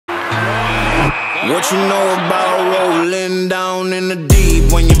What you know about rolling down in the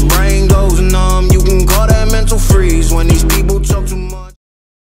deep? When your brain goes numb, you can call that mental freeze. When these people talk too much.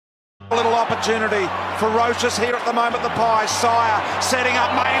 A little opportunity. Ferocious here at the moment, the Pies. Sire setting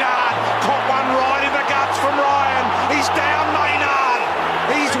up Maynard. Caught one right in the guts from Ryan. He's down, Maynard.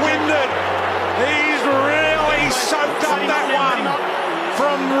 He's winded. He's really soaked up that one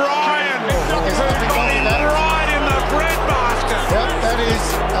from Ryan. Right in the breadbasket. Yep, that is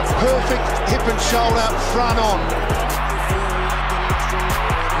a perfect hip and shoulder front on.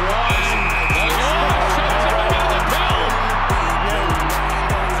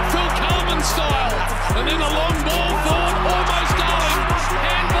 And then a long ball forward, almost going.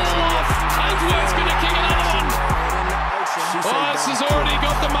 Handball off. Ainsworth's going to kick another one. Oh, this has already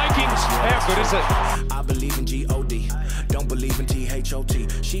got the makings. How good is it? I believe in G-O-D, don't believe in T-H-O-T.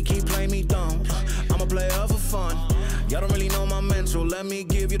 She keep playing me dumb, I'm a player for fun. Y'all don't really know my mental, let me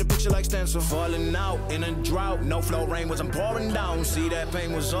give you the picture like stencil. Falling out in a drought, no flow, rain wasn't pouring down. See, that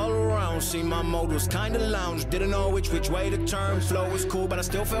pain was all around, see, my mode was kinda lounge. Didn't know which way to turn, flow was cool but I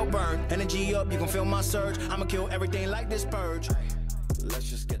still felt burned. Energy up, you can feel my surge, I'ma kill everything like this purge. Let's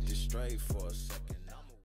just get this straight for a second.